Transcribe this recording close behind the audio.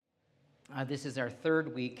This is our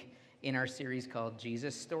third week in our series called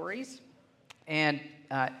Jesus Stories. And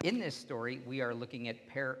in this story, we are looking at,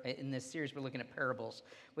 in this series, we're looking at parables,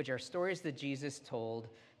 which are stories that Jesus told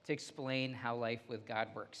to explain how life with God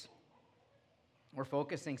works. We're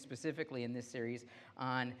focusing specifically in this series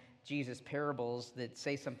on Jesus' parables that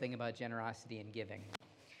say something about generosity and giving.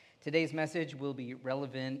 Today's message will be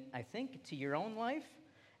relevant, I think, to your own life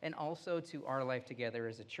and also to our life together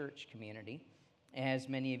as a church community. As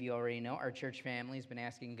many of you already know, our church family has been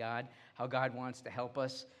asking God how God wants to help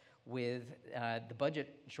us with the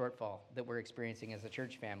budget shortfall that we're experiencing as a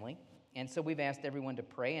church family. And so we've asked everyone to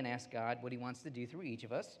pray and ask God what he wants to do through each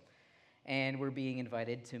of us. And we're being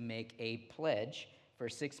invited to make a pledge for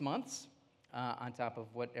 6 months on top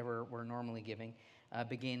of whatever we're normally giving,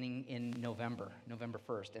 beginning in November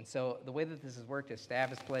 1st. And so the way that this has worked is staff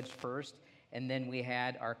has pledged first, and then we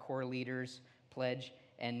had our core leaders pledge,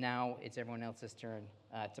 and now it's everyone else's turn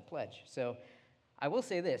to pledge. So I will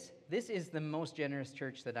say this is the most generous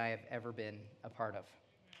church that I have ever been a part of,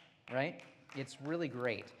 right? It's really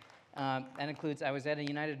great. That includes, I was at a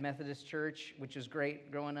United Methodist church, which was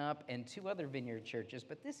great growing up, and 2 other Vineyard churches,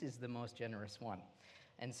 but this is the most generous one.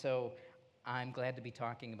 And so I'm glad to be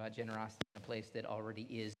talking about generosity in a place that already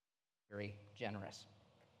is very generous.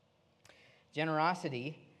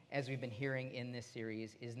 Generosity, as we've been hearing in this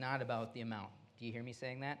series, is not about the amount. Do you hear me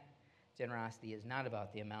saying that? Generosity is not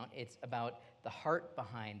about the amount. It's about the heart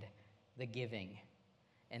behind the giving.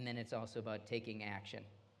 And then it's also about taking action,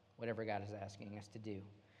 whatever God is asking us to do.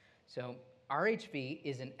 So RHV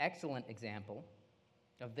is an excellent example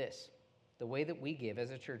of this. The way that we give as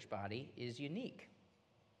a church body is unique.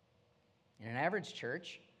 In an average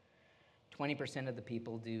church, 20% of the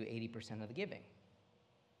people do 80% of the giving.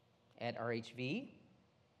 At RHV,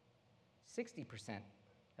 60%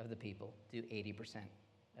 of the people do 80%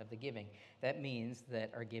 of the giving. That means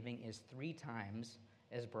that our giving is 3 times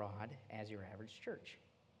as broad as your average church.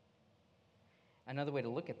 Another way to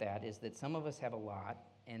look at that is that some of us have a lot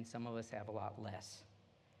and some of us have a lot less.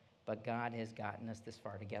 But God has gotten us this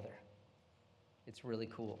far together. It's really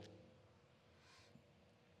cool.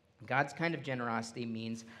 God's kind of generosity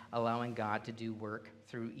means allowing God to do work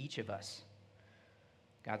through each of us.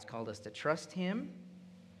 God's called us to trust him,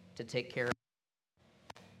 to take care of,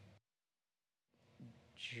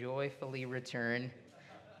 joyfully return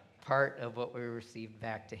part of what we received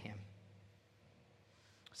back to him.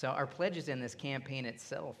 So our pledges in this campaign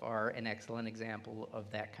itself are an excellent example of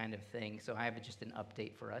that kind of thing. So I have just an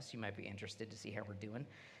update for us. You might be interested to see how we're doing.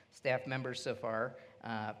 Staff members so far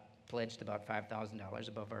pledged about $5,000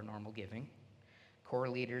 above our normal giving. Core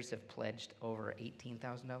leaders have pledged over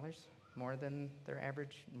 $18,000 more than their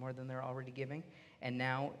average, more than they're already giving. And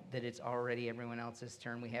now that it's already everyone else's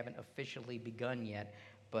turn, we haven't officially begun yet,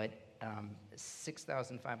 but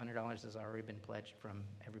 $6,500 has already been pledged from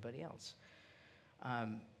everybody else.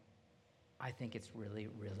 I think it's really,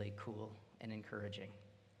 really cool and encouraging.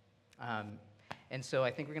 And so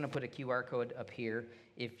I think we're going to put a QR code up here.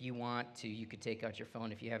 If you want to, you could take out your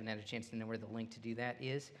phone if you haven't had a chance to know where the link to do that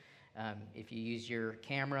is. If you use your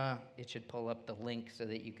camera, it should pull up the link so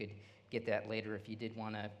that you could get that later if you did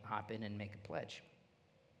want to hop in and make a pledge.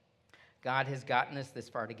 God has gotten us this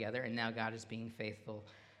far together, and now God is being faithful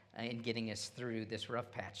in getting us through this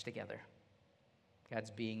rough patch together.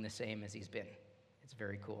 God's being the same as he's been. It's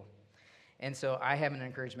very cool. And so I have an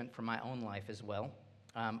encouragement for my own life as well.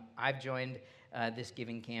 I've joined this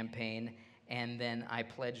giving campaign, and then I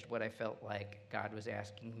pledged what I felt like God was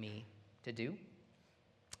asking me to do.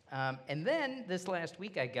 And then this last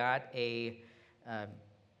week I got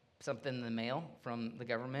something in the mail from the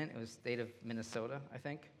government. It was state of Minnesota, I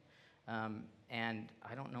think. And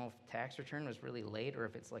I don't know if tax return was really late or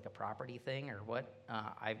if it's like a property thing or what.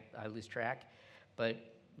 I lose track. But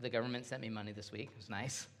the government sent me money this week. It was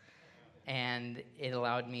nice. And it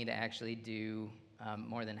allowed me to actually do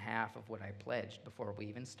more than half of what I pledged before we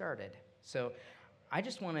even started. So I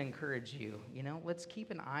just want to encourage you, let's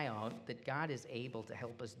keep an eye out that God is able to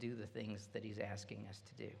help us do the things that he's asking us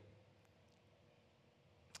to do.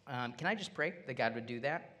 Can I just pray that God would do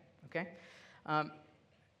that? Okay?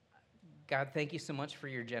 God, thank you so much for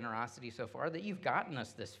your generosity so far, that you've gotten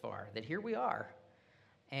us this far, that here we are.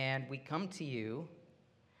 And we come to you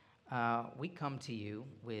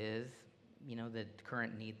with, the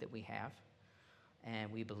current need that we have. And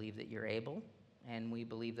we believe that you're able, and we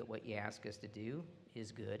believe that what you ask us to do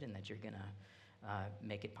is good and that you're going to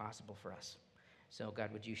make it possible for us. So,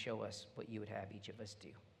 God, would you show us what you would have each of us do?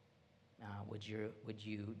 Would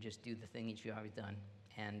you just do the thing that you've always done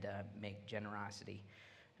and make generosity,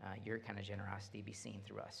 your kind of generosity, be seen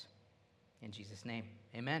through us? In Jesus' name,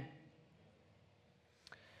 amen.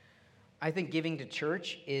 I think giving to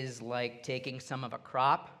church is like taking some of a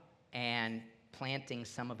crop and planting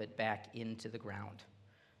some of it back into the ground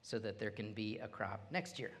so that there can be a crop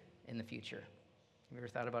next year in the future. Have you ever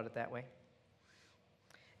thought about it that way?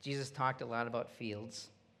 Jesus talked a lot about fields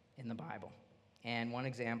in the Bible. And one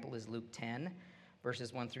example is Luke 10,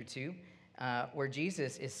 verses 1 through 2, where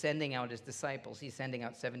Jesus is sending out his disciples. He's sending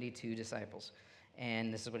out 72 disciples.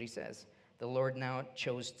 And this is what he says. The Lord now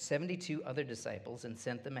chose 72 other disciples and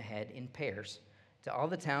sent them ahead in pairs to all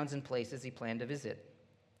the towns and places he planned to visit.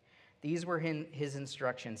 These were his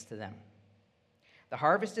instructions to them. The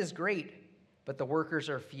harvest is great, but the workers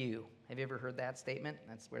are few. Have you ever heard that statement?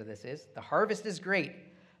 That's where this is. The harvest is great,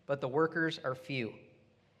 but the workers are few.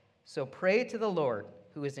 So pray to the Lord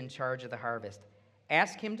who is in charge of the harvest.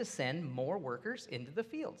 Ask him to send more workers into the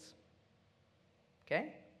fields.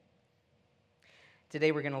 Okay?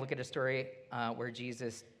 Today we're going to look at a story where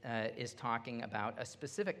Jesus is talking about a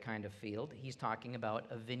specific kind of field. He's talking about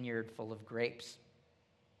a vineyard full of grapes.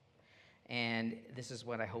 And this is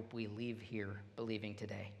what I hope we leave here believing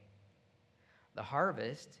today. The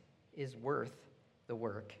harvest is worth the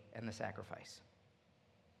work and the sacrifice.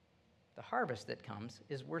 The harvest that comes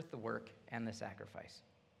is worth the work and the sacrifice.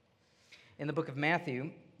 In the book of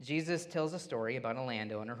Matthew, Jesus tells a story about a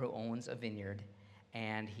landowner who owns a vineyard,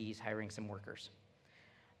 and he's hiring some workers.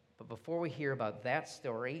 But before we hear about that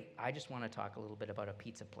story, I just want to talk a little bit about a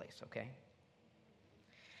pizza place, okay?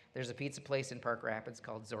 There's a pizza place in Park Rapids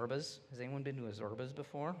called Zorba's. Has anyone been to a Zorba's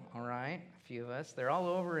before? All right, a few of us. They're all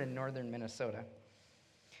over in northern Minnesota.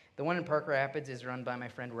 The one in Park Rapids is run by my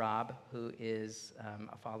friend Rob, who is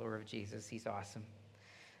a follower of Jesus. He's awesome.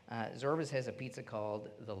 Zorba's has a pizza called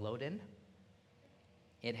the Loden.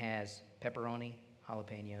 It has pepperoni,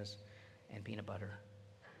 jalapenos, and peanut butter.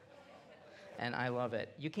 And I love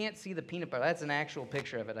it. You can't see the peanut butter. That's an actual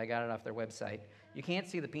picture of it. I got it off their website. You can't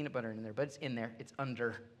see the peanut butter in there, but it's in there. It's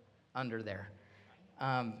under there.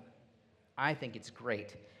 I think it's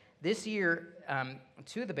great. This year,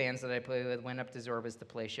 two of the bands that I play with went up to Zorba's to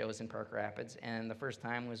play shows in Park Rapids, and the first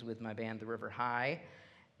time was with my band, The River High,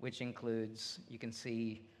 which includes, you can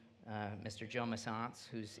see Mr. Joe Massance,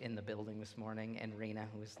 who's in the building this morning, and Rena,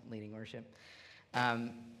 who was leading worship.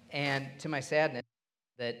 And to my sadness,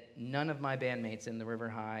 that none of my bandmates in The River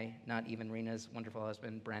High, not even Rena's wonderful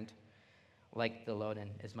husband, Brent, like the Loden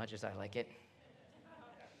as much as I like it.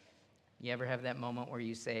 You ever have that moment where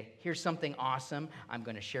you say, here's something awesome, I'm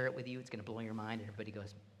going to share it with you, it's going to blow your mind, and everybody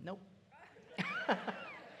goes, nope.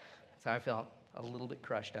 So I felt a little bit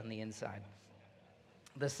crushed on the inside.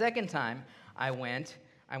 The second time I went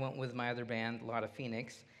with my other band, Lot of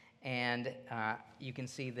Phoenix, and you can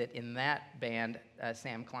see that in that band,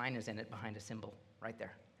 Sam Klein is in it behind a cymbal right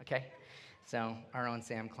there, okay? So our own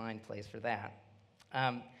Sam Klein plays for that.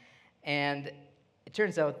 And it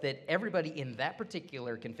turns out that everybody in that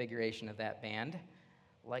particular configuration of that band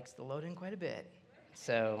likes the Loden quite a bit.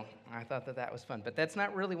 So I thought that was fun. But that's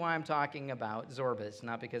not really why I'm talking about Zorba's,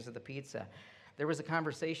 not because of the pizza. There was a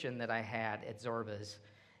conversation that I had at Zorba's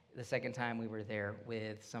the second time we were there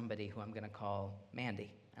with somebody who I'm going to call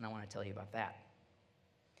Mandy, and I want to tell you about that.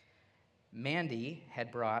 Mandy had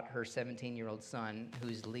brought her 17-year-old son,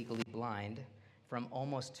 who's legally blind, from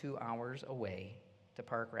almost 2 hours away to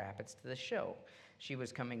Park Rapids to the show. She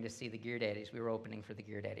was coming to see the Gear Daddies. We were opening for the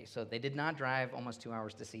Gear Daddies. So they did not drive almost 2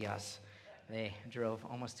 hours to see us. They drove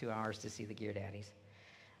almost 2 hours to see the Gear Daddies.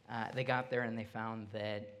 They got there and they found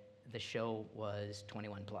that the show was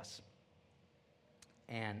 21 plus.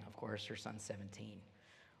 And, of course, her son's 17.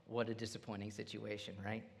 What a disappointing situation,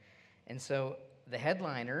 right? And so the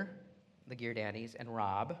headliner, the Gear Daddies, and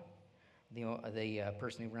Rob, the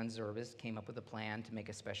person who runs Zorba's, came up with a plan to make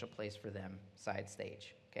a special place for them, side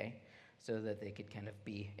stage, okay? So that they could kind of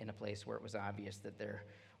be in a place where it was obvious that there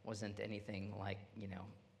wasn't anything like,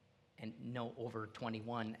 and no over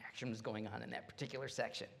 21 action was going on in that particular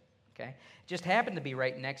section, okay? It just happened to be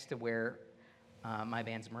right next to where my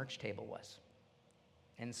band's merch table was.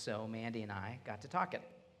 And so Mandy and I got to talking.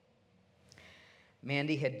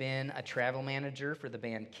 Mandy had been a travel manager for the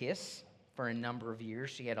band Kiss for a number of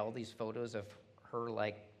years. She had all these photos of her,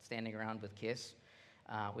 standing around with Kiss,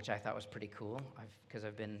 which I thought was pretty cool, because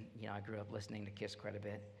I've been, I grew up listening to Kiss quite a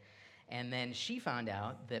bit. And then she found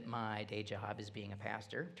out that my day job is being a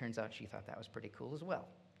pastor. Turns out she thought that was pretty cool as well.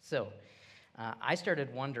 So I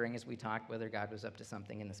started wondering as we talked whether God was up to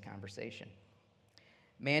something in this conversation.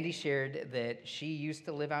 Mandy shared that she used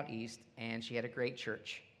to live out east, and she had a great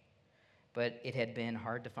church. But it had been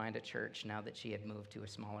hard to find a church now that she had moved to a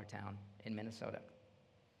smaller town in Minnesota.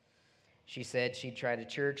 She said she'd tried a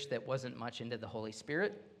church that wasn't much into the Holy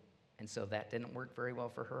Spirit, and so that didn't work very well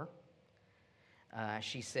for her.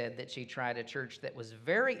 She said that she tried a church that was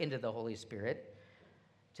very into the Holy Spirit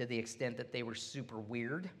to the extent that they were super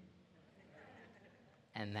weird,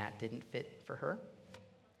 and that didn't fit for her.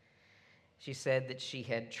 She said that she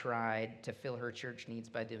had tried to fill her church needs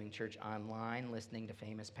by doing church online, listening to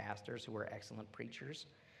famous pastors who were excellent preachers,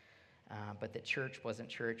 but that church wasn't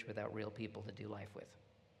church without real people to do life with.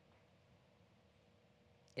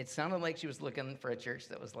 It sounded like she was looking for a church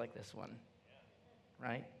that was like this one,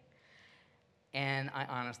 right? And I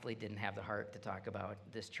honestly didn't have the heart to talk about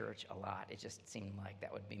this church a lot. It just seemed like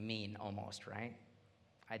that would be mean almost, right?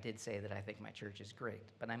 I did say that I think my church is great,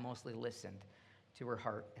 but I mostly listened to her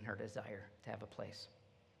heart and her desire to have a place.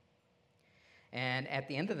 And at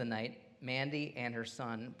the end of the night, Mandy and her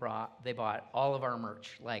son bought all of our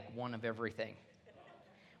merch, like one of everything,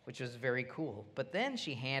 which was very cool. But then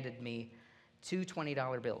she handed me two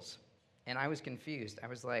 $20 bills, and I was confused. I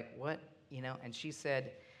was like, what? And she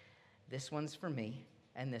said, this one's for me,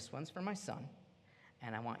 and this one's for my son,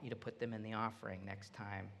 and I want you to put them in the offering next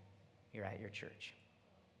time you're at your church,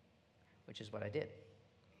 which is what I did.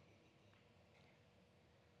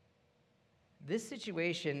 This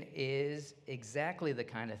situation is exactly the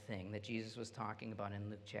kind of thing that Jesus was talking about in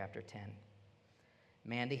Luke chapter 10.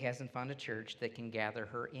 Mandy hasn't found a church that can gather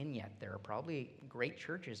her in yet. There are probably great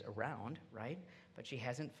churches around, right? But she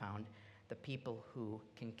hasn't found the people who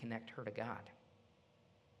can connect her to God.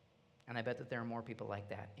 And I bet that there are more people like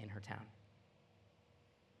that in her town.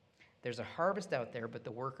 There's a harvest out there, but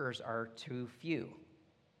the workers are too few,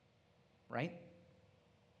 right?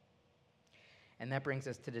 And that brings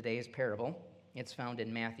us to today's parable. It's found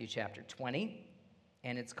in Matthew chapter 20,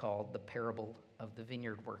 and it's called the parable of the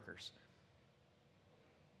vineyard workers.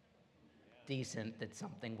 Decent that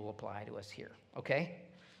something will apply to us here, okay?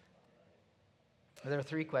 There are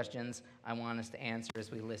three questions I want us to answer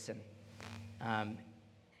as we listen.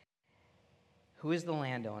 Who is the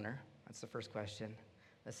landowner? That's the first question.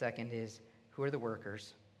 The second is, who are the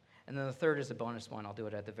workers? And then the third is a bonus one. I'll do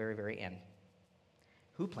it at the very, very end.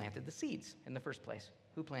 Who planted the seeds in the first place?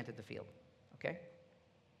 Who planted the field? Okay?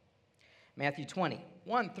 Matthew 20,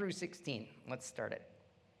 1 through 16. Let's start it.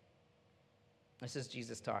 This is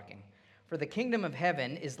Jesus talking. For the kingdom of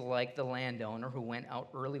heaven is like the landowner who went out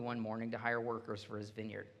early one morning to hire workers for his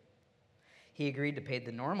vineyard. He agreed to pay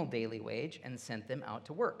the normal daily wage and sent them out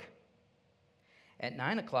to work. At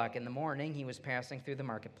 9 o'clock in the morning, he was passing through the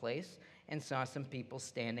marketplace and saw some people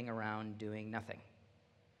standing around doing nothing.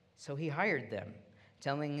 So he hired them,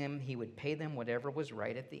 telling them he would pay them whatever was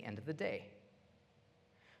right at the end of the day.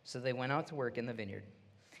 So they went out to work in the vineyard.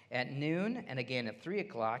 At noon and again at 3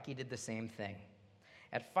 o'clock, he did the same thing.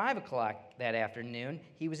 At 5 o'clock that afternoon,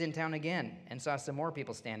 he was in town again and saw some more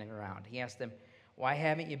people standing around. He asked them, "Why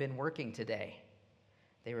haven't you been working today?"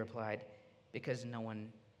 They replied, "Because no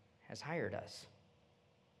one has hired us."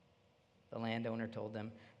 The landowner told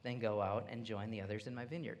them, "Then go out and join the others in my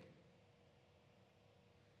vineyard."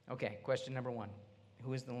 Okay, question number one.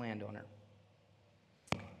 Who is the landowner?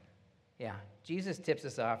 Yeah, Jesus tips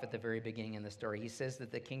us off at the very beginning in the story. He says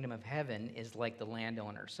that the kingdom of heaven is like the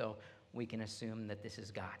landowner, so we can assume that this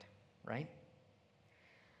is God, right?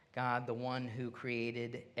 God, the one who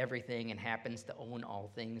created everything and happens to own all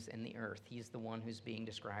things in the earth. He's the one who's being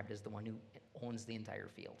described as the one who owns the entire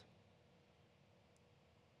field.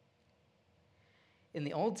 In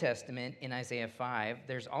the Old Testament, in Isaiah 5,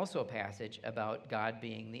 there's also a passage about God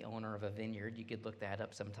being the owner of a vineyard. You could look that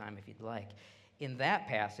up sometime if you'd like. In that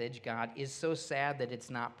passage, God is so sad that it's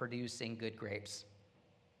not producing good grapes.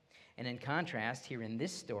 And in contrast, here in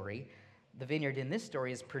this story, the vineyard in this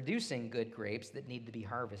story is producing good grapes that need to be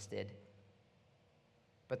harvested.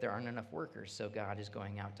 But there aren't enough workers, so God is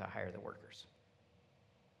going out to hire the workers.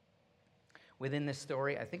 Within this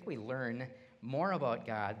story, I think we learn more about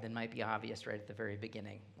God than might be obvious right at the very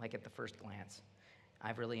beginning, like at the first glance.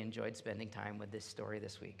 I've really enjoyed spending time with this story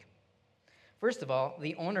this week. First of all,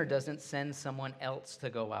 the owner doesn't send someone else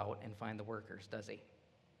to go out and find the workers, does he?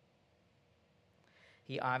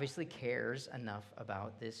 He obviously cares enough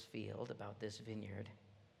about this field, about this vineyard,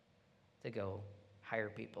 to go hire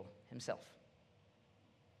people himself.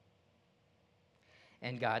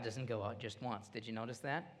 And God doesn't go out just once. Did you notice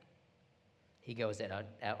that? He goes out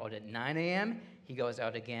at 9 a.m., he goes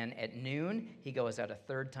out again at noon, he goes out a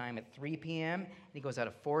third time at 3 p.m., and he goes out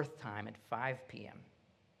a fourth time at 5 p.m.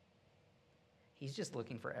 He's just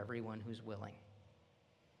looking for everyone who's willing.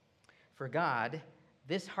 For God,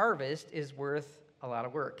 this harvest is worth a lot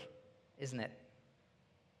of work, isn't it?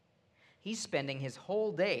 He's spending his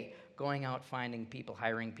whole day going out, finding people,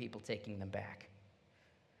 hiring people, taking them back.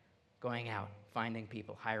 Going out, finding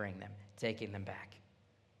people, hiring them, taking them back.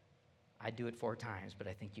 I do it 4 times, but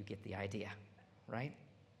I think you get the idea, right?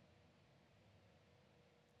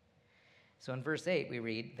 So in verse 8, we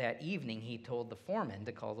read, that evening he told the foreman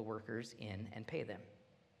to call the workers in and pay them,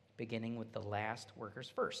 beginning with the last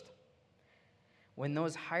workers first. When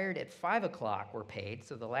those hired at 5 o'clock were paid,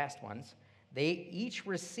 so the last ones, they each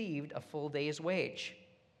received a full day's wage.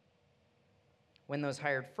 When those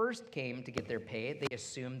hired first came to get their pay, they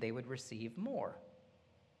assumed they would receive more.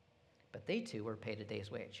 But they too were paid a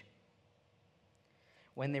day's wage.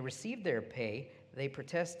 When they received their pay, they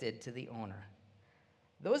protested to the owner.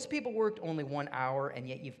 Those people worked only 1 hour, and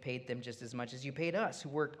yet you've paid them just as much as you paid us, who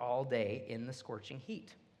worked all day in the scorching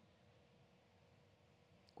heat.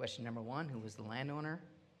 Question number 1, who was the landowner?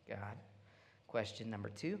 God. Question number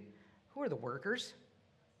 2, who are the workers?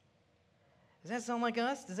 Does that sound like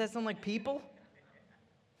us? Does that sound like people?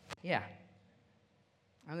 Yeah.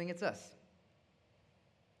 I think it's us.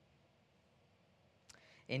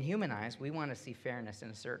 In human eyes, we want to see fairness in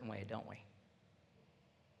a certain way, don't we?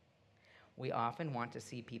 We often want to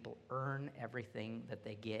see people earn everything that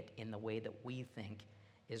they get in the way that we think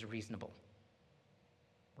is reasonable.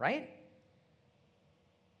 Right?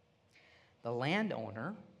 The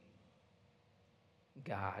landowner,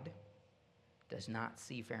 God, does not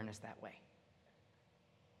see fairness that way.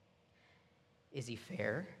 Is he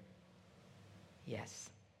fair? Yes.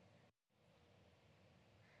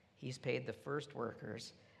 He's paid the first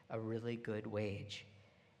workers a really good wage,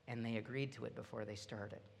 and they agreed to it before they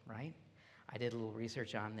started, right? I did a little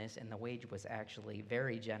research on this, and the wage was actually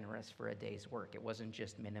very generous for a day's work. It wasn't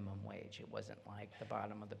just minimum wage. It wasn't like the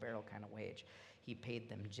bottom of the barrel kind of wage. He paid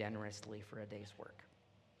them generously for a day's work.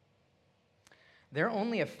 They're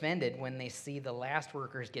only offended when they see the last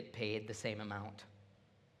workers get paid the same amount.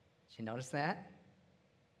 Did you notice that?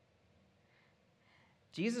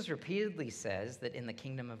 Jesus repeatedly says that in the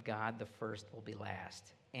kingdom of God, the first will be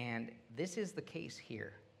last. And this is the case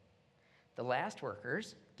here. The last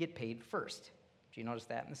workers get paid first. Do you notice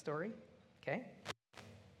that in the story? Okay.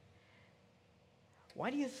 Why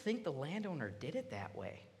do you think the landowner did it that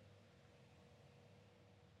way?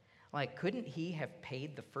 Like, couldn't he have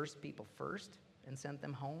paid the first people first and sent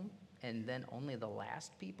them home, and then only the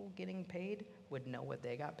last people getting paid would know what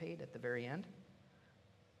they got paid at the very end?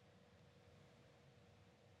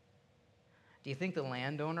 Do you think the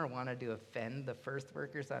landowner wanted to offend the first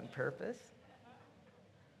workers on purpose?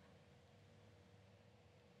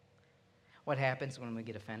 What happens when we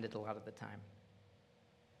get offended a lot of the time?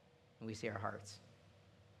 When we see our hearts.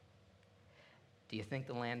 Do you think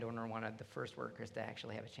the landowner wanted the first workers to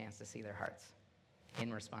actually have a chance to see their hearts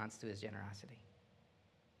in response to his generosity?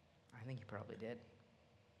 I think he probably did.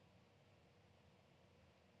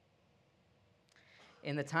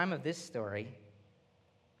 In the time of this story,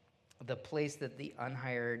 the place that the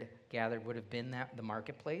unhired gathered would have been the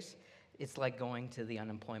marketplace. It's like going to the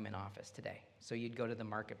unemployment office today. So you'd go to the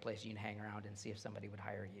marketplace, you'd hang around and see if somebody would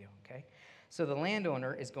hire you, okay? So the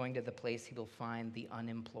landowner is going to the place he will find the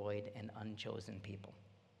unemployed and unchosen people.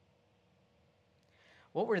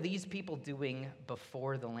 What were these people doing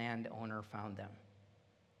before the landowner found them?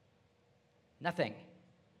 Nothing.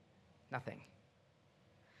 Nothing.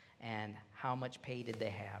 And how much pay did they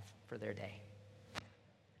have for their day?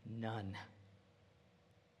 None.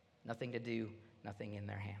 Nothing to do, nothing in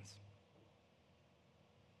their hands.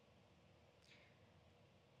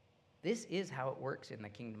 This is how it works in the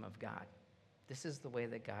kingdom of God. This is the way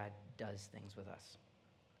that God does things with us.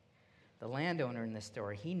 The landowner in this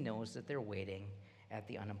story, he knows that they're waiting at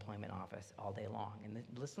the unemployment office all day long. And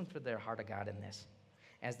listen for their heart of God in this.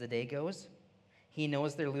 As the day goes, he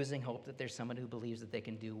knows they're losing hope that there's someone who believes that they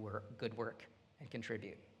can do good work and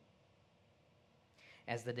contribute.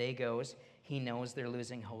 As the day goes, he knows they're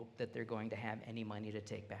losing hope that they're going to have any money to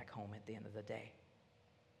take back home at the end of the day.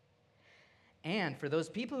 And for those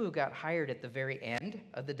people who got hired at the very end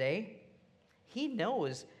of the day, he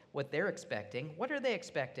knows what they're expecting. What are they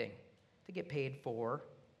expecting? To get paid for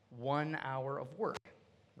 1 hour of work,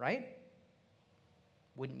 right?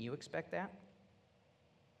 Wouldn't you expect that?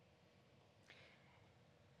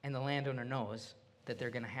 And the landowner knows that they're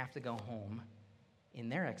going to have to go home in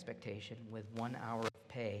their expectation with 1 hour of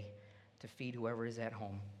pay to feed whoever is at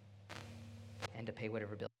home and to pay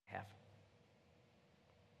whatever bill they have.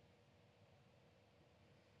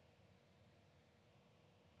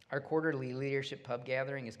 Our quarterly leadership pub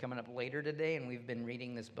gathering is coming up later today, and we've been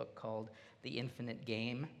reading this book called The Infinite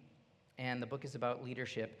Game. And the book is about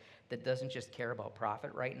leadership that doesn't just care about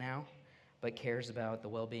profit right now, but cares about the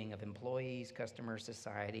well-being of employees, customers,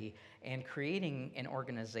 society, and creating an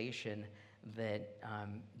organization that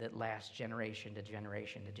lasts generation to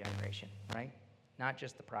generation to generation, right? Not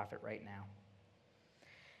just the profit right now.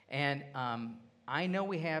 And I know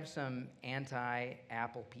we have some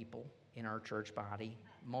anti-Apple people in our church body,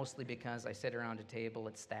 mostly because I sit around a table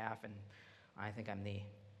at staff, and I think I'm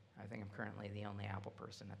currently the only Apple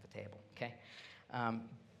person at the table. Okay,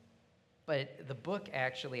 but the book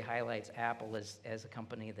actually highlights Apple as a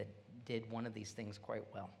company that did one of these things quite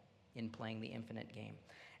well in playing the infinite game.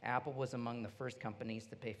 Apple was among the first companies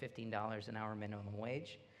to pay $15 an hour minimum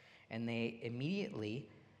wage, and they immediately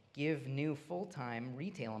give new full-time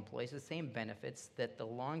retail employees the same benefits that the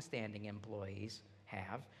long-standing employees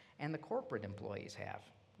have and the corporate employees have,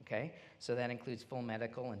 okay? So that includes full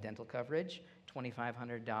medical and dental coverage,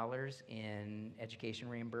 $2,500 in education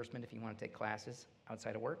reimbursement if you want to take classes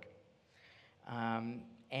outside of work.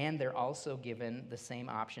 And they're also given the same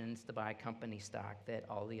options to buy company stock that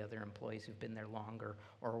all the other employees who've been there longer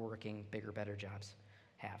or are working bigger, better jobs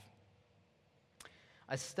have.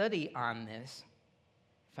 A study on this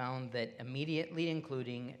found that immediately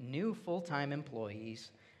including new full-time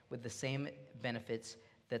employees with the same benefits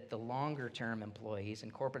that the longer-term employees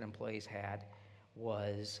and corporate employees had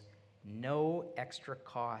was no extra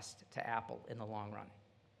cost to Apple in the long run.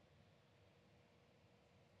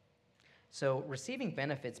 So receiving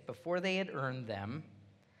benefits before they had earned them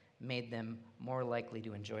made them more likely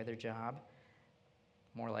to enjoy their job,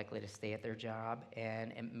 more likely to stay at their job,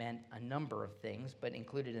 and it meant a number of things, but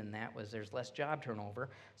included in that was there's less job turnover,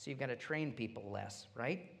 so you've got to train people less,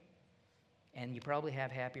 right? And you probably have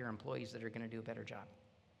happier employees that are going to do a better job.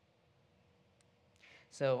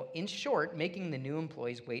 So in short, making the new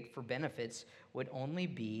employees wait for benefits would only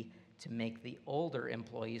be to make the older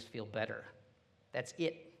employees feel better. That's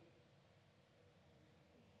it.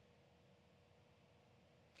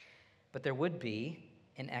 But there would be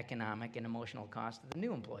an economic and emotional cost to the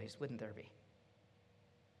new employees, wouldn't there be?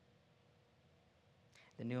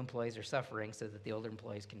 The new employees are suffering so that the older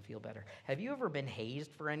employees can feel better. Have you ever been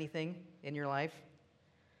hazed for anything in your life?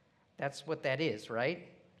 That's what that is, right?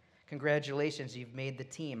 Congratulations, you've made the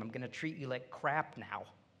team. I'm going to treat you like crap now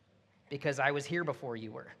because I was here before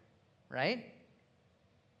you were, right?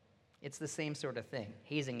 It's the same sort of thing.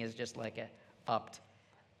 Hazing is just like a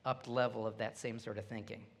upped level of that same sort of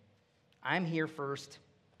thinking. I'm here first.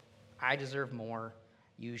 I deserve more.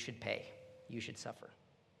 You should pay. You should suffer.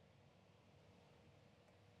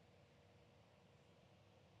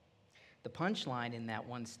 The punchline in that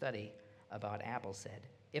one study about Apple said,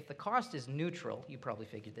 if the cost is neutral, you probably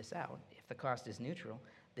figured this out. If the cost is neutral,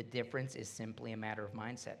 the difference is simply a matter of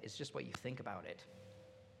mindset. It's just what you think about it,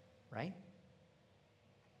 right?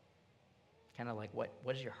 Kind of like what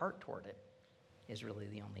is your heart toward it is really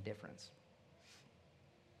the only difference.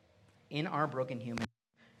 In our broken human,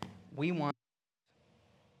 we want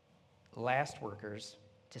last workers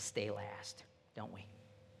to stay last, don't we?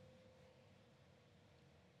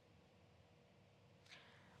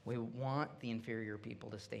 We want the inferior people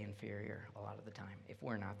to stay inferior a lot of the time, if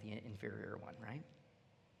we're not the inferior one, right?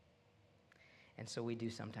 And so we do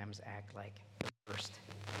sometimes act like the first.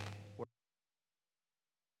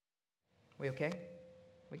 We okay?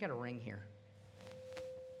 We got a ring here.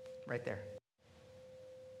 Right there.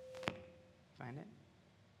 Find it?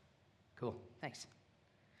 Cool, thanks.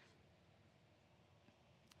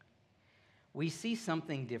 We see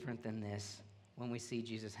something different than this when we see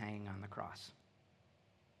Jesus hanging on the cross.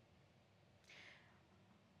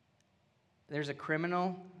 There's a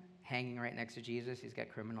criminal hanging right next to Jesus. He's got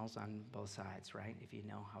criminals on both sides, right? If you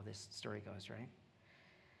know how this story goes, right?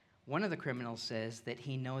 One of the criminals says that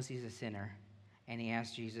he knows he's a sinner, and he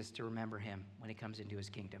asks Jesus to remember him when he comes into his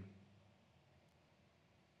kingdom.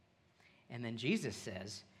 And then Jesus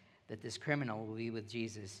says that this criminal will be with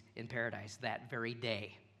Jesus in paradise that very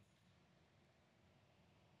day.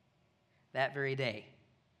 That very day.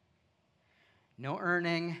 No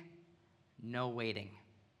earning, no waiting.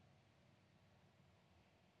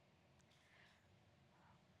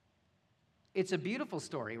 It's a beautiful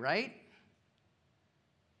story, right?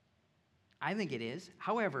 I think it is.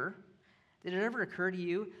 However, did it ever occur to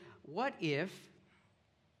you, what if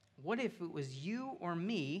it was you or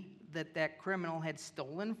me that criminal had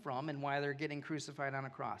stolen from and why they're getting crucified on a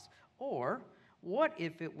cross? Or what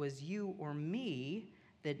if it was you or me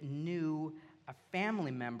that knew a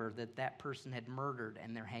family member that person had murdered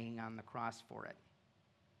and they're hanging on the cross for it?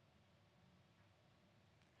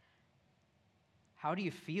 How do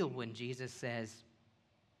you feel when Jesus says,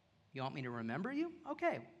 you want me to remember you?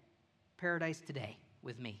 Okay, paradise today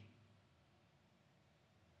with me.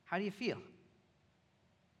 How do you feel?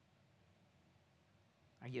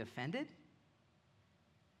 Are you offended?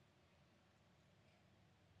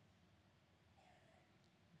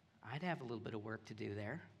 I'd have a little bit of work to do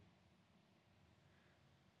there.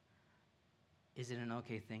 Is it an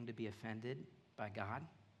okay thing to be offended by God.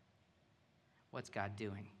 What's God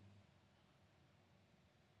doing?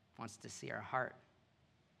 Wants to see our heart,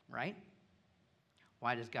 right?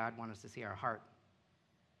 Why does God want us to see our heart?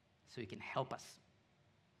 So he can help us,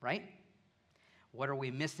 right? What are we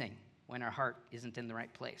missing when our heart isn't in the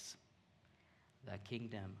right place? The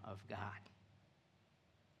kingdom of God.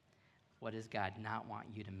 What does God not want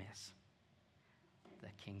you to miss? The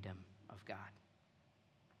kingdom of God.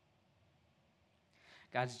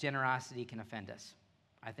 God's generosity can offend us.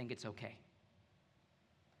 I think it's okay.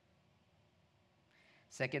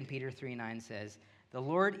 2 Peter 3:9 says, the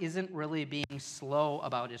Lord isn't really being slow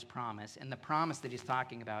about his promise. And the promise that he's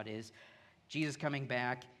talking about is Jesus coming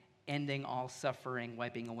back, ending all suffering,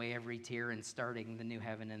 wiping away every tear, and starting the new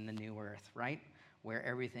heaven and the new earth, right? Where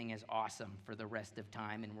everything is awesome for the rest of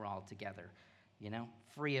time and we're all together,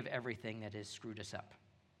 free of everything that has screwed us up,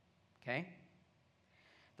 okay?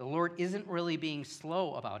 The Lord isn't really being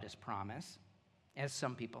slow about his promise, as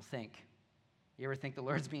some people think. You ever think the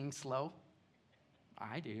Lord's being slow?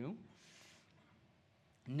 I do.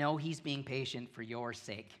 No, he's being patient for your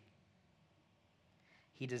sake.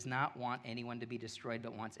 He does not want anyone to be destroyed,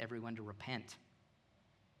 but wants everyone to repent.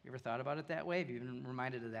 You ever thought about it that way? Have you been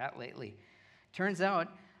reminded of that lately? Turns out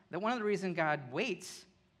that one of the reasons God waits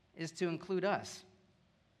is to include us.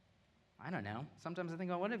 I don't know. Sometimes I think,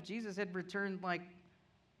 what if Jesus had returned like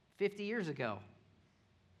 50 years ago?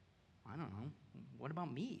 I don't know. What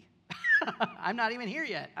about me? I'm not even here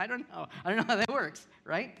yet. I don't know. I don't know how that works,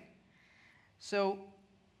 right? So,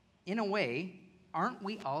 in a way, aren't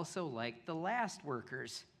we also like the last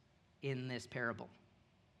workers in this parable?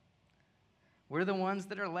 We're the ones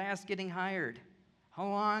that are last getting hired. How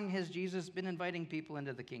long has Jesus been inviting people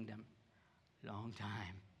into the kingdom? Long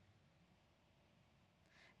time.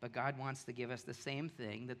 But God wants to give us the same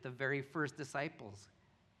thing that the very first disciples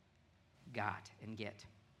got and get.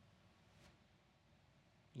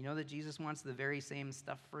 You know that Jesus wants the very same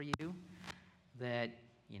stuff for you that,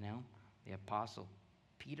 the apostle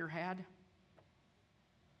Peter had?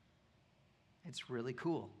 It's really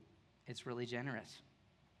cool. It's really generous.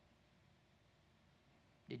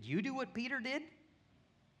 Did you do what Peter did?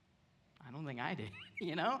 I don't think I did,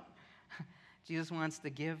 Jesus wants to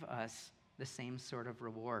give us the same sort of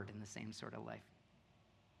reward and the same sort of life.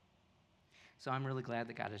 So I'm really glad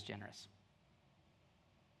that God is generous.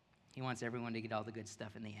 He wants everyone to get all the good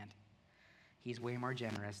stuff in the end. He's way more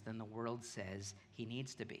generous than the world says he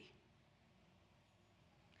needs to be.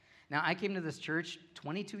 Now, I came to this church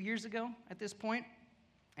 22 years ago at this point,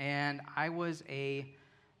 and I was a,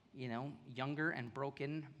 younger and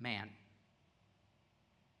broken man.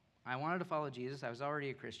 I wanted to follow Jesus. I was already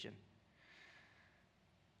a Christian.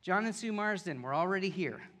 John and Sue Marsden were already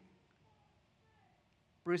here.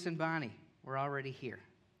 Bruce and Bonnie were already here.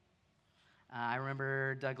 I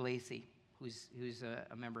remember Doug Lacey, who's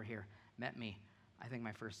a member here, met me, I think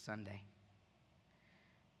my first Sunday.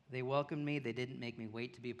 They welcomed me. They didn't make me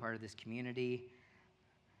wait to be a part of this community.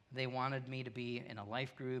 They wanted me to be in a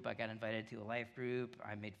life group. I got invited to a life group.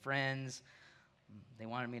 I made friends. They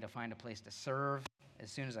wanted me to find a place to serve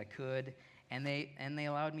as soon as I could. And they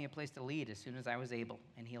allowed me a place to lead as soon as I was able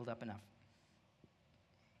and healed up enough.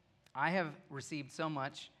 I have received so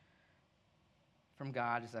much from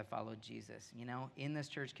God as I followed Jesus. In this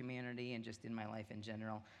church community and just in my life in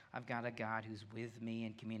general, I've got a God who's with me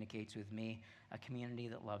and communicates with me, a community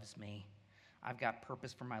that loves me. I've got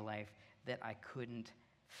purpose for my life that I couldn't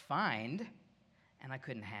find and I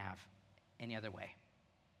couldn't have any other way.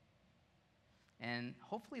 And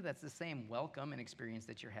hopefully that's the same welcome and experience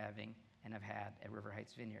that you're having and have had at River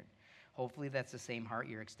Heights Vineyard. Hopefully that's the same heart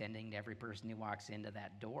you're extending to every person who walks into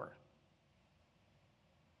that door.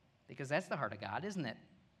 Because that's the heart of God, isn't it?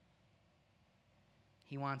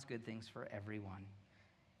 He wants good things for everyone,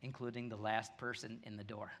 including the last person in the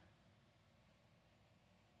door.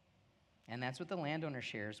 And that's what the landowner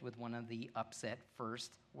shares with one of the upset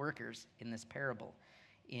first workers in this parable.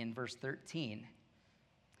 In verse 13,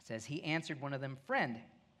 it says, he answered one of them, friend,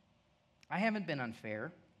 I haven't been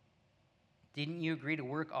unfair. Didn't you agree to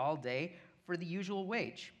work all day for the usual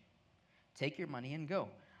wage? Take your money and go.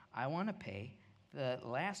 I want to pay the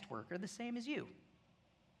last worker the same as you.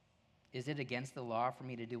 Is it against the law for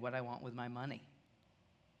me to do what I want with my money?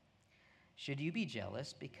 Should you be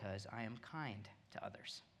jealous because I am kind to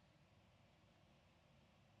others?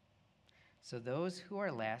 So those who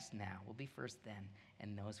are last now will be first then,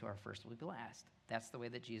 and those who are first will be last. That's the way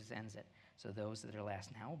that Jesus ends it. So those that are last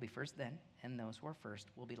now will be first then, and those who are first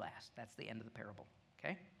will be last. That's the end of the parable,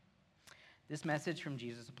 okay? This message from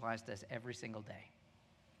Jesus applies to us every single day.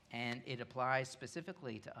 And it applies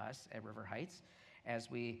specifically to us at River Heights,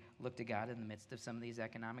 as we look to God in the midst of some of these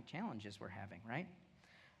economic challenges we're having, right?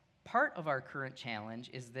 Part of our current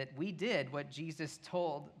challenge is that we did what Jesus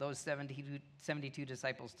told those 72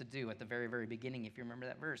 disciples to do at the very, very beginning, if you remember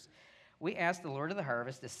that verse. We asked the Lord of the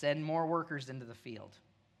harvest to send more workers into the field.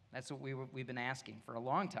 That's what we've been asking for a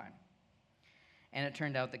long time. And it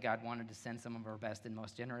turned out that God wanted to send some of our best and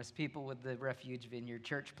most generous people with the Refuge Vineyard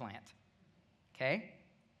church plant. Okay?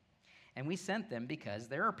 And we sent them because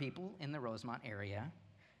there are people in the Rosemont area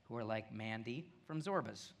who are like Mandy from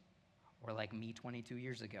Zorba's, or like me 22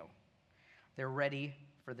 years ago. They're ready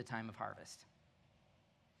for the time of harvest.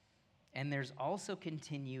 And there's also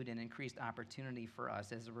continued and increased opportunity for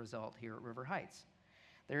us as a result here at River Heights.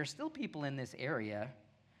 There are still people in this area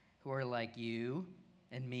who are like you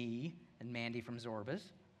and me and Mandy from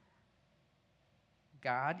Zorba's.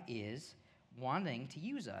 God is wanting to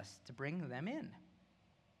use us to bring them in,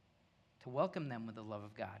 to welcome them with the love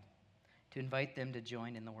of God, to invite them to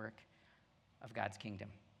join in the work of God's kingdom.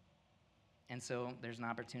 And so there's an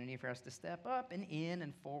opportunity for us to step up and in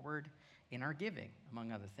and forward in our giving,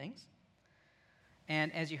 among other things.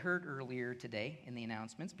 And as you heard earlier today in the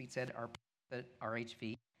announcements, Pete said our purpose at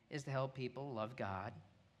RHV is to help people love God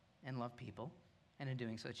and love people, and in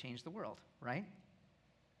doing so, change the world, right?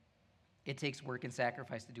 It takes work and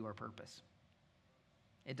sacrifice to do our purpose.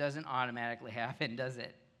 It doesn't automatically happen, does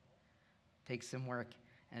it? It takes some work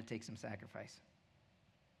and it takes some sacrifice.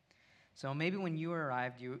 So maybe when you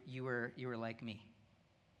arrived, you were like me,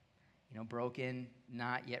 broken,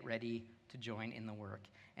 not yet ready to join in the work.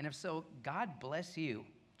 And if so, God bless you.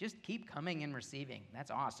 Just keep coming and receiving.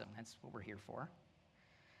 That's awesome. That's what we're here for.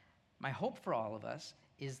 My hope for all of us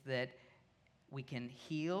is that we can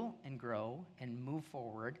heal and grow and move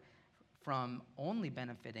forward from only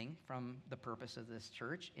benefiting from the purpose of this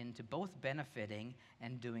church into both benefiting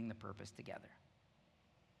and doing the purpose together.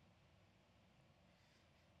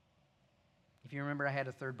 If you remember, I had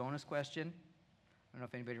a third bonus question. I don't know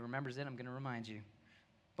if anybody remembers it. I'm going to remind you.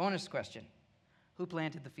 Bonus question. Who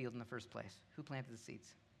planted the field in the first place? Who planted the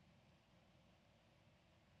seeds?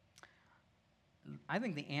 I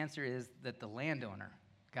think the answer is that the landowner,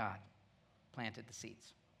 God, planted the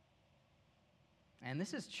seeds. And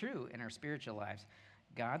this is true in our spiritual lives.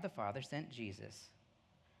 God the Father sent Jesus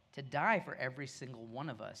to die for every single one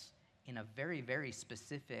of us in a very, very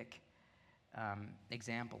specific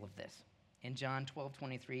example of this. In John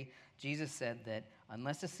 12:23, Jesus said that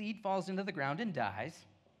unless a seed falls into the ground and dies,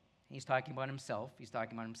 he's talking about himself. He's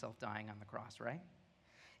talking about himself dying on the cross, right?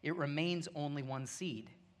 It remains only one seed.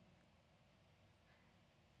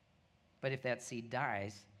 But if that seed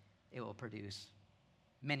dies, it will produce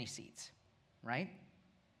many seeds, right?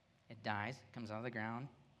 It dies, comes out of the ground,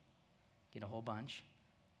 get a whole bunch,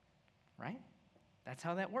 right? That's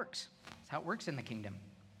how that works. That's how it works in the kingdom.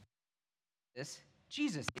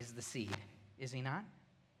 Jesus is the seed, is he not?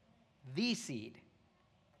 The seed.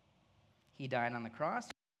 He died on the cross,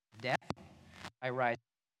 death, I rise.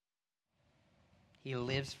 He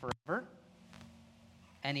lives forever,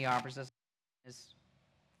 and he offers us his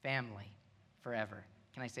family forever.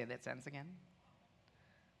 Can I say that sentence again?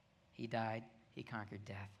 He died, he conquered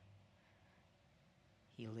death.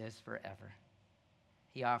 He lives forever.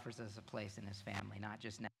 He offers us a place in his family, not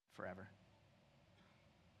just now, forever.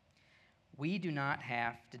 We do not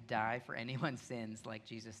have to die for anyone's sins like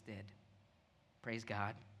Jesus did. Praise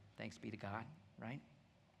God. Thanks be to God, right?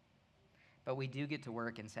 But we do get to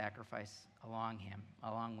work and sacrifice along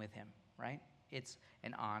with him, right? It's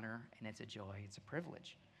an honor and it's a joy. It's a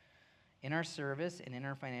privilege. In our service and in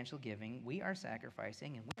our financial giving, we are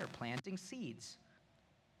sacrificing and we are planting seeds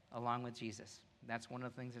along with Jesus. That's one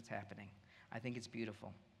of the things that's happening. I think it's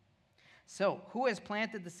beautiful. So, who has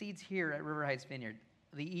planted the seeds here at River Heights Vineyard?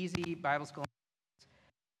 The Easy Bible School.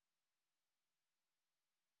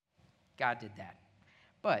 God did that.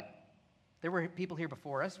 But there were people here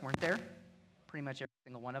before us, weren't there? Pretty much every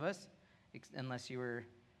single one of us, unless you were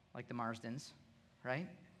like the Marsdens, right?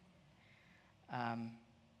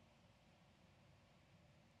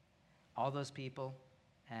 All those people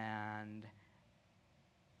and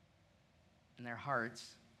in their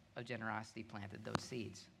hearts of generosity planted those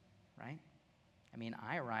seeds, right? I mean,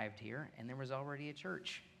 I arrived here and there was already a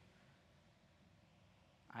church.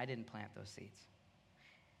 I didn't plant those seeds.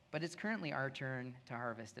 But it's currently our turn to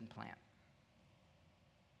harvest and plant.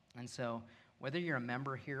 And so, whether you're a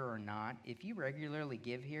member here or not, if you regularly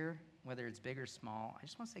give here, whether it's big or small, I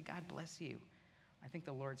just want to say, God bless you. I think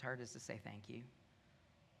the Lord's heart is to say thank you.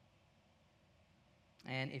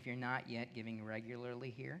 And if you're not yet giving regularly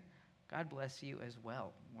here, God bless you as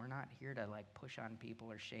well. We're not here to push on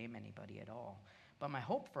people or shame anybody at all. But my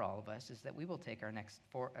hope for all of us is that we will take our next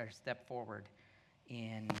step forward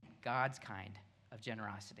in God's kind of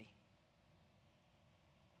generosity.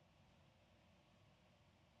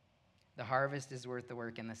 The harvest is worth the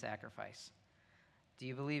work and the sacrifice. Do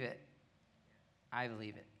you believe it? I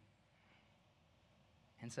believe it.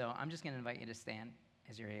 And so I'm just going to invite you to stand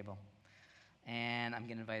as you're able. And I'm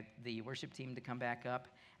going to invite the worship team to come back up.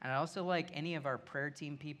 And I'd also like any of our prayer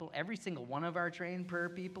team people, every single one of our trained prayer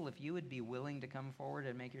people, if you would be willing to come forward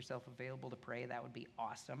and make yourself available to pray, that would be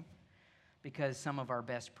awesome. Because some of our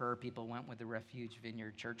best prayer people went with the Refuge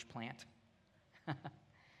Vineyard church plant.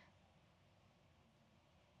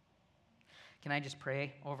 Can I just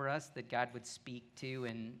pray over us that God would speak to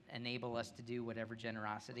and enable us to do whatever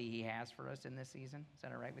generosity he has for us in this season? Is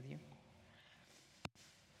that all right with you?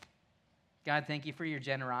 God, thank you for your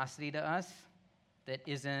generosity to us that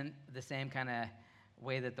isn't the same kind of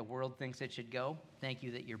way that the world thinks it should go. Thank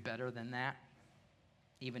you that you're better than that,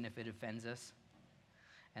 even if it offends us.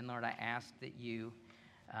 And Lord, I ask that you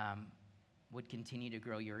would continue to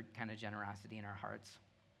grow your kind of generosity in our hearts,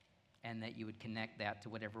 and that you would connect that to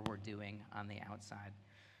whatever we're doing on the outside.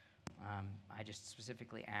 I just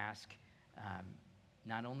specifically ask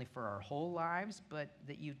not only for our whole lives, but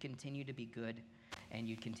that you'd continue to be good and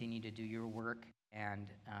you'd continue to do your work and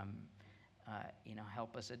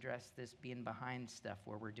help us address this being behind stuff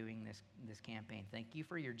where we're doing this campaign. Thank you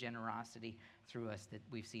for your generosity through us that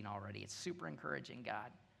we've seen already. It's super encouraging, God.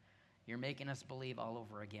 You're making us believe all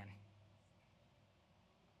over again.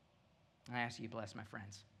 I ask you to bless my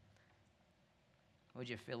friends. Would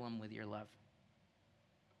you fill them with your love?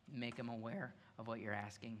 Make them aware of what you're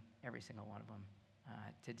asking every single one of them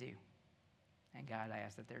to do. And God, I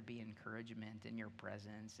ask that there'd be encouragement in your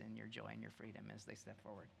presence and your joy and your freedom as they step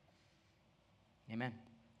forward. Amen.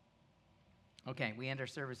 Okay, we end our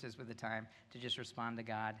services with a time to just respond to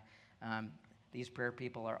God. These prayer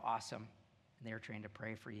people are awesome. They're trained to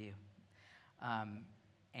pray for you.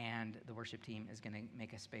 And the worship team is going to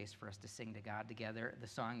make a space for us to sing to God together. The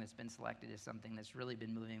song that's been selected is something that's really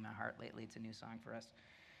been moving my heart lately. It's a new song for us.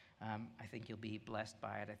 I think you'll be blessed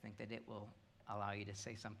by it. I think that it will allow you to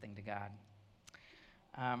say something to God.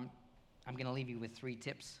 I'm going to leave you with 3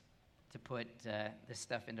 tips to put this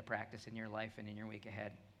stuff into practice in your life and in your week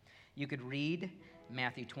ahead. You could read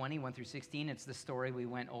Matthew 20, 1 through 16. It's the story we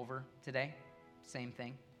went over today. Same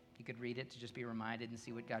thing. You could read it to just be reminded and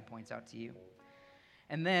see what God points out to you.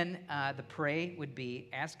 And then the pray would be,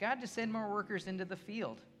 ask God to send more workers into the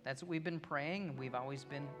field. That's what we've been praying, and we've always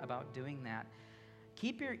been about doing that.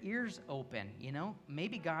 Keep your ears open,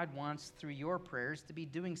 Maybe God wants, through your prayers, to be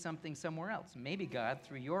doing something somewhere else. Maybe God,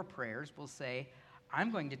 through your prayers, will say,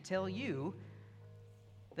 I'm going to tell you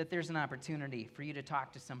that there's an opportunity for you to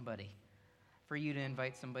talk to somebody, for you to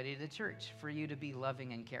invite somebody to church, for you to be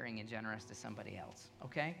loving and caring and generous to somebody else,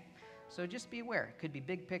 okay? So just be aware. It could be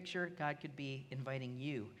big picture. God could be inviting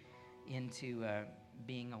you into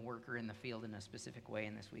being a worker in the field in a specific way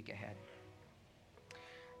in this week ahead.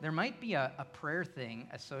 There might be a prayer thing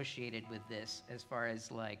associated with this as far as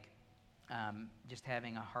just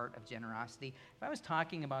having a heart of generosity. If I was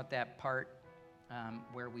talking about that part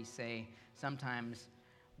where we say sometimes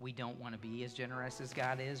we don't want to be as generous as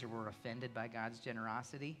God is, or we're offended by God's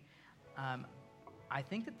generosity, I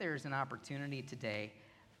think that there's an opportunity today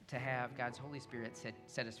to have God's Holy Spirit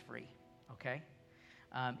set us free, okay?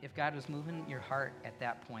 If God was moving your heart at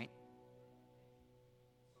that point,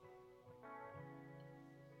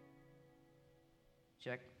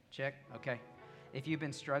 check, okay. If you've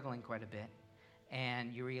been struggling quite a bit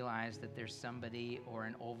and you realize that there's somebody or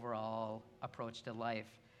an overall approach to life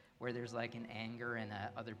where there's like an anger and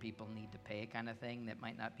a other people need to pay kind of thing that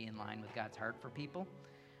might not be in line with God's heart for people,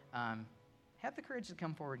 have the courage to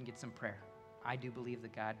come forward and get some prayer. I do believe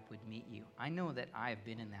that God would meet you. I know that I've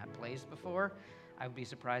been in that place before. I would be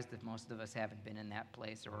surprised if most of us haven't been in that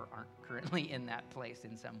place or aren't currently in that place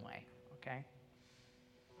in some way, okay?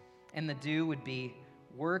 And the do would be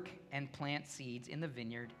work and plant seeds in the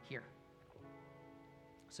vineyard here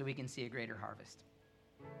so we can see a greater harvest.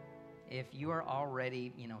 If you are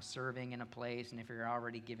already, serving in a place, and if you're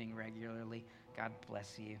already giving regularly, God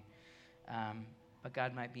bless you. But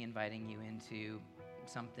God might be inviting you into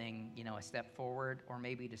something, a step forward, or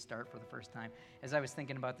maybe to start for the first time. As I was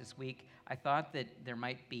thinking about this week, I thought that there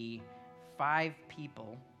might be 5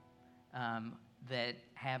 people that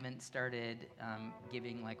haven't started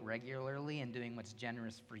giving regularly and doing what's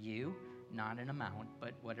generous for you, not an amount,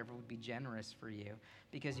 but whatever would be generous for you,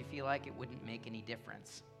 because you feel like it wouldn't make any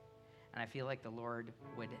difference. And I feel like the Lord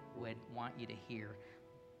would want you to hear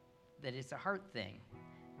that it's a heart thing,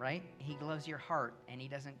 right? He loves your heart, and he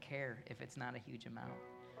doesn't care if it's not a huge amount.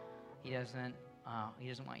 He doesn't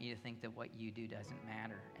want you to think that what you do doesn't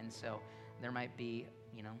matter. And so There might be,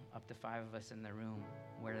 up to 5 of us in the room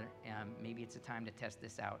where maybe it's a time to test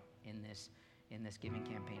this out in this giving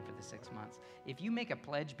campaign for the 6 months. If you make a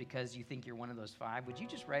pledge because you think you're one of those 5, would you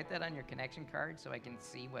just write that on your connection card so I can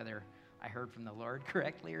see whether I heard from the Lord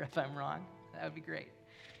correctly or if I'm wrong? That would be great.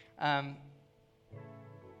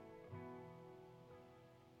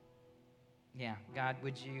 God,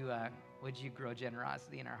 would you grow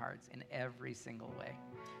generosity in our hearts in every single way?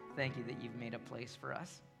 Thank you that you've made a place for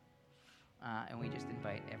us. And we just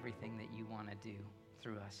invite everything that you want to do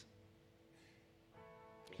through us.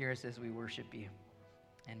 Hear us as we worship you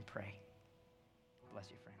and pray. Bless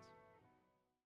you, friend.